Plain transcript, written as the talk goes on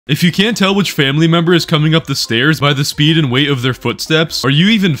If you can't tell which family member is coming up the stairs by the speed and weight of their footsteps, are you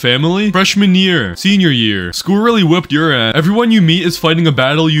even family? Freshman year, senior year, school really whooped your ass. Everyone you meet is fighting a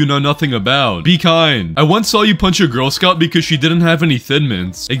battle you know nothing about. Be kind. I once saw you punch a Girl Scout because she didn't have any Thin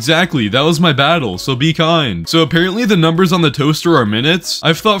Mints. Exactly, that was my battle, so be kind. So apparently the numbers on the toaster are minutes?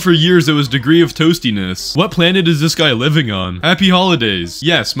 I've thought for years it was degree of toastiness. What planet is this guy living on? Happy holidays.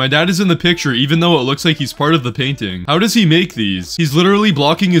 Yes, my dad is in the picture even though it looks like he's part of the painting. How does he make these? He's literally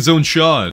blocking his own shot.